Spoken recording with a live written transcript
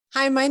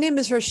Hi, my name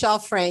is Rochelle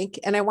Frank,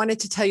 and I wanted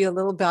to tell you a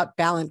little about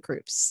Balint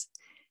groups.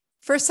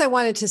 First, I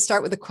wanted to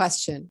start with a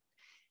question.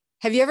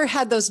 Have you ever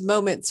had those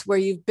moments where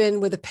you've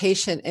been with a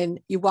patient and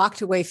you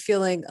walked away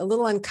feeling a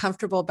little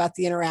uncomfortable about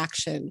the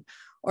interaction,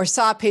 or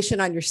saw a patient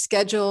on your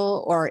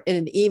schedule or in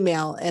an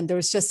email, and there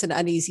was just an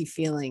uneasy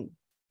feeling?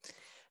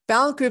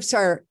 Balint groups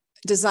are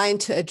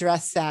designed to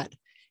address that.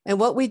 And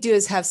what we do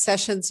is have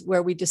sessions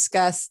where we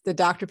discuss the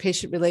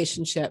doctor-patient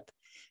relationship.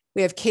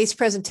 We have case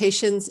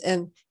presentations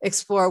and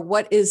explore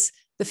what is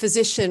the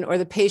physician or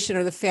the patient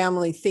or the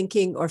family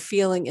thinking or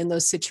feeling in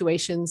those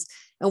situations,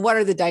 and what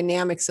are the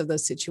dynamics of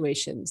those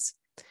situations.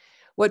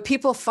 What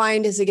people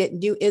find is they get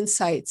new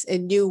insights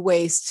and new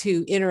ways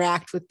to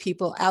interact with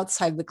people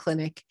outside the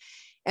clinic.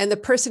 And the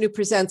person who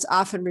presents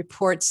often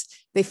reports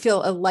they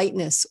feel a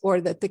lightness,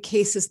 or that the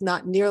case is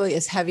not nearly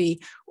as heavy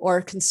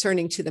or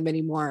concerning to them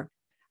anymore.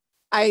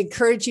 I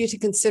encourage you to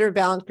consider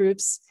Balint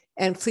groups,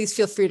 and please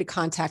feel free to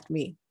contact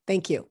me.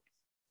 Thank you.